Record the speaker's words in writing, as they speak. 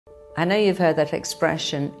I know you've heard that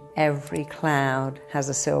expression, every cloud has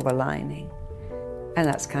a silver lining. And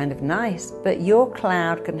that's kind of nice, but your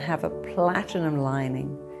cloud can have a platinum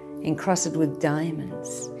lining encrusted with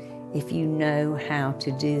diamonds if you know how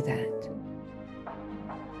to do that.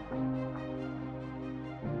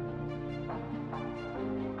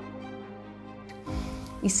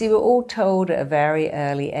 You see, we're all told at a very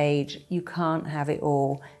early age, you can't have it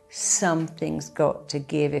all. Something's got to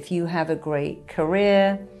give. If you have a great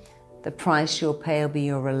career, the price you'll pay will be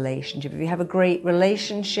your relationship. If you have a great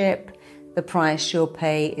relationship, the price you'll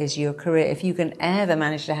pay is your career. If you can ever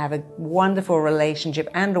manage to have a wonderful relationship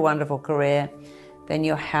and a wonderful career, then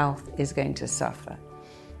your health is going to suffer.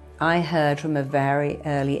 I heard from a very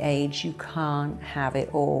early age, you can't have it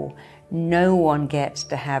all. No one gets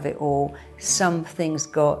to have it all. Something's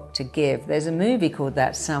got to give. There's a movie called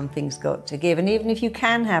that, Something's Got to Give. And even if you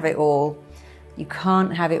can have it all, you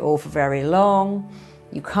can't have it all for very long.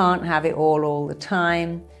 You can't have it all the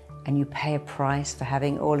time. And you pay a price for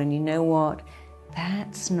having it all. And you know what?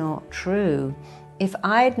 That's not true. If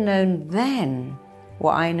I'd known then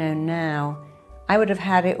what I know now, I would have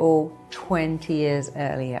had it all 20 years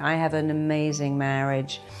earlier. I have an amazing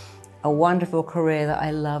marriage, a wonderful career that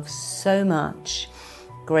I love so much,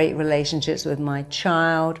 great relationships with my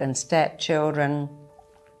child and stepchildren,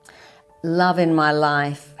 love in my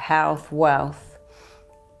life, health, wealth.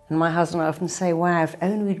 And my husband and I often say, wow, if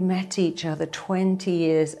only we'd met each other 20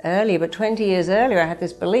 years earlier. But 20 years earlier, I had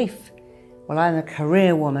this belief, well, I'm a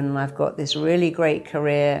career woman and I've got this really great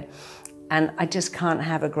career and I just can't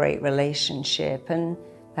have a great relationship. And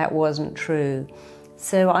that wasn't true.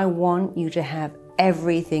 So I want you to have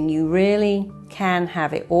everything. You really can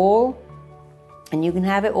have it all. And you can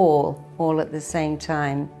have it all at the same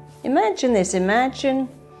time. Imagine this. Imagine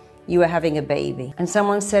you were having a baby and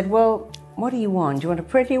someone said, well, what do you want? Do you want a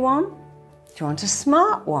pretty one? Do you want a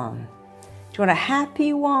smart one? Do you want a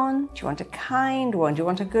happy one? Do you want a kind one? Do you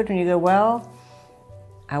want a good one? You go, well,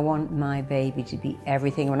 I want my baby to be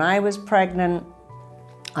everything. When I was pregnant,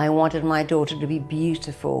 I wanted my daughter to be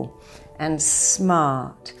beautiful and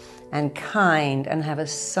smart and kind and have a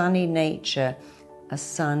sunny nature, a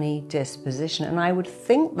sunny disposition. And I would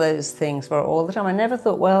think those things for her all the time. I never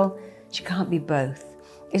thought, well, she can't be both.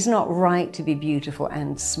 It's not right to be beautiful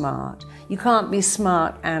and smart. You can't be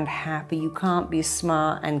smart and happy. You can't be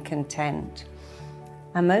smart and content.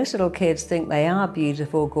 And most little kids think they are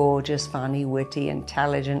beautiful, gorgeous, funny, witty,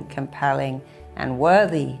 intelligent, compelling, and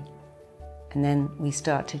worthy. And then we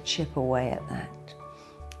start to chip away at that.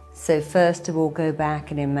 So first of all, go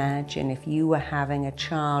back and imagine if you were having a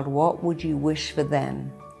child, what would you wish for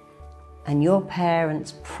them? And your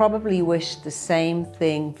parents probably wished the same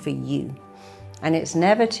thing for you. And it's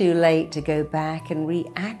never too late to go back and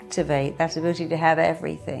reactivate that ability to have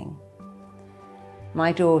everything.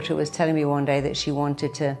 My daughter was telling me one day that she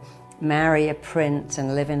wanted to marry a prince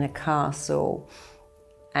and live in a castle.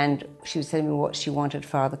 And she was telling me what she wanted for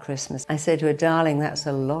Father Christmas. I said to her, darling, that's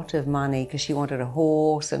a lot of money, because she wanted a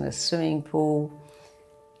horse and a swimming pool.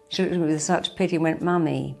 She looked at me with such pity and went,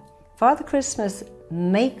 Mummy, Father Christmas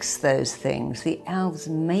makes those things. The elves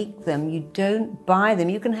make them. You don't buy them.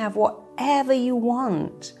 You can have whatever you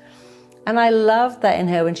want. And I loved that in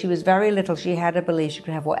her. When she was very little, she had a belief she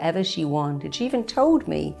could have whatever she wanted. She even told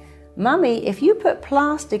me, Mummy, if you put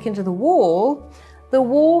plastic into the wall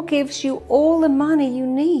gives you all the money you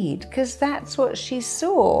need, because that's what she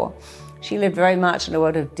saw. She lived very much in a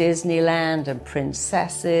world of Disneyland and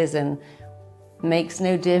princesses, and makes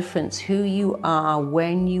no difference who you are.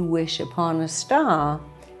 When you wish upon a star,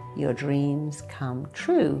 your dreams come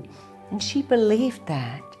true. And she believed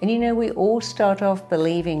that. And you know, we all start off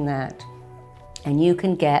believing that. And you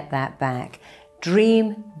can get that back.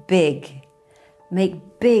 Dream big. Make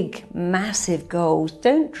big, massive goals.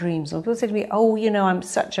 Don't dream. Some people say to me, oh, you know, I'm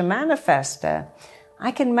such a manifester.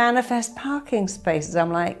 I can manifest parking spaces.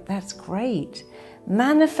 I'm like, that's great.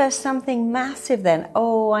 Manifest something massive then.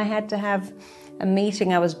 Oh, I had to have a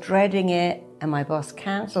meeting. I was dreading it and my boss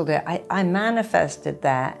canceled it. I manifested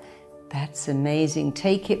that. That's amazing.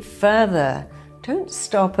 Take it further. Don't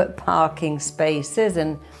stop at parking spaces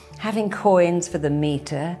and having coins for the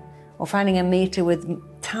meter or finding a meter with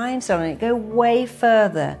times on it. Go way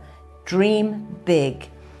further. Dream big.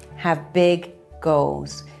 Have big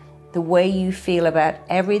goals. The way you feel about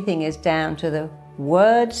everything is down to the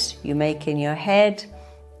words you make in your head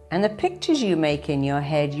and the pictures you make in your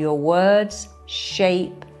head. Your words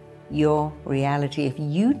shape your reality. If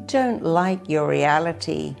you don't like your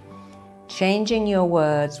reality, changing your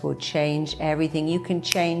words will change everything. You can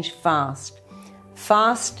change fast.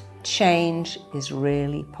 Fast change is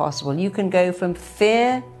really possible. You can go from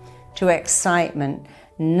fear to excitement,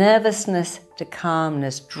 nervousness to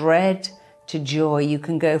calmness, dread to joy. You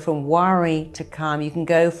can go from worry to calm. You can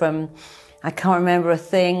go from, I can't remember a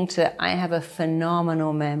thing, to I have a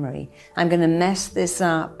phenomenal memory. I'm going to mess this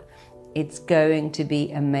up. It's going to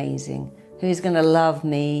be amazing. Who's going to love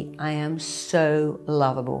me? I am so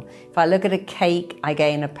lovable. If I look at a cake, I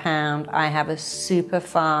gain a pound. I have a super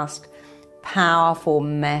fast, powerful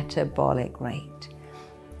metabolic rate.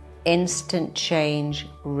 Instant change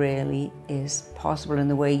really is possible in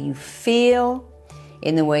the way you feel,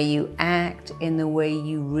 in the way you act, in the way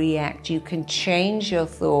you react. You can change your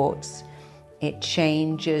thoughts. It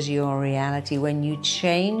changes your reality. When you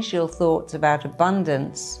change your thoughts about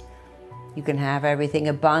abundance, you can have everything.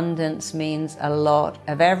 Abundance means a lot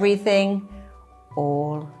of everything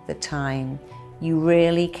all the time. You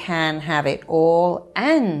really can have it all,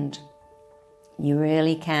 and you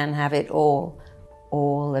really can have it all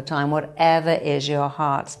the time. Whatever is your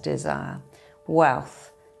heart's desire.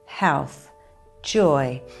 Wealth, health,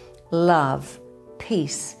 joy, love,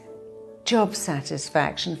 peace, job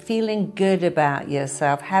satisfaction, feeling good about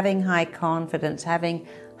yourself, having high confidence, having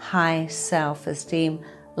high self-esteem,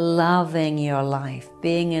 loving your life,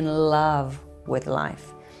 being in love with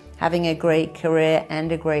life, having a great career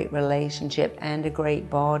and a great relationship and a great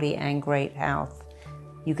body and great health.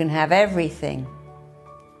 You can have everything.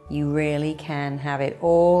 You really can have it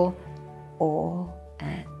all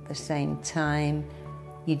at the same time.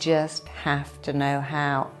 You just have to know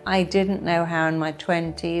how. I didn't know how in my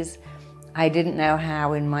 20s. I didn't know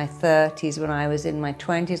how in my 30s. When I was in my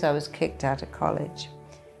 20s, I was kicked out of college.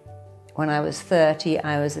 When I was 30,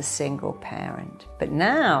 I was a single parent. But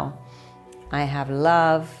now I have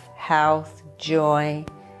love, health, joy.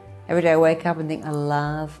 Every day I wake up and think, I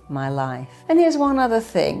love my life. And here's one other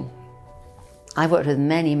thing. I've worked with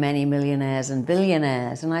many, many millionaires and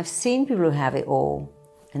billionaires, and I've seen people who have it all.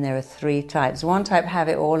 And there are three types. One type have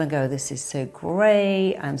it all and go, this is so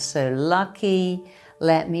great, I'm so lucky,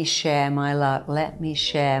 let me share my luck, let me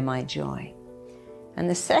share my joy. And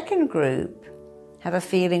the second group have a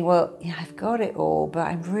feeling, well, yeah, I've got it all, but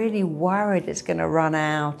I'm really worried it's going to run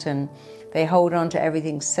out, and they hold on to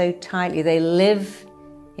everything so tightly. They live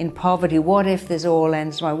in poverty. What if this all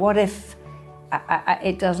ends tomorrow? What if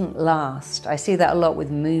it doesn't last? I see that a lot with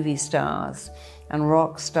movie stars and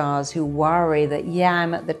rock stars who worry that, yeah,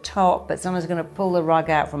 I'm at the top, but someone's going to pull the rug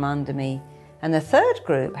out from under me. And the third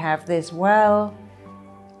group have this, well,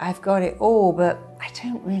 I've got it all, but I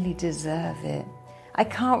don't really deserve it. I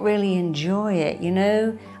can't really enjoy it, you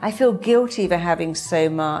know? I feel guilty for having so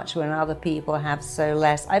much when other people have so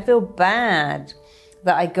less. I feel bad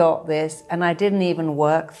that I got this and I didn't even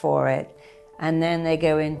work for it. And then they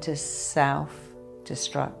go into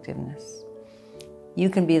self-destructiveness. You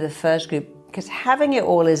can be the first group, because having it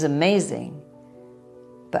all is amazing,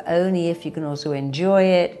 but only if you can also enjoy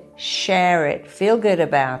it, share it, feel good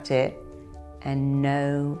about it, and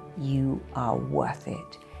know you are worth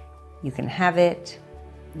it. You can have it,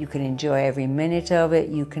 you can enjoy every minute of it,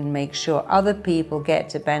 you can make sure other people get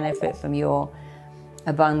to benefit from your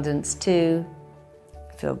abundance too.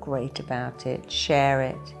 Feel great about it, share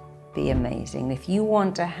it, be amazing. If you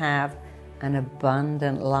want to have an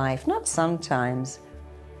abundant life, not sometimes,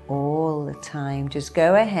 all the time, just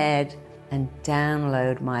go ahead and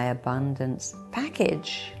download my abundance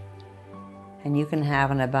package, and you can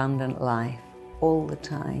have an abundant life all the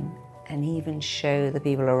time, and even show the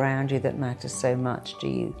people around you that matter so much to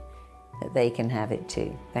you that they can have it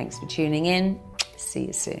too. Thanks for tuning in. See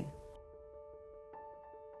you soon.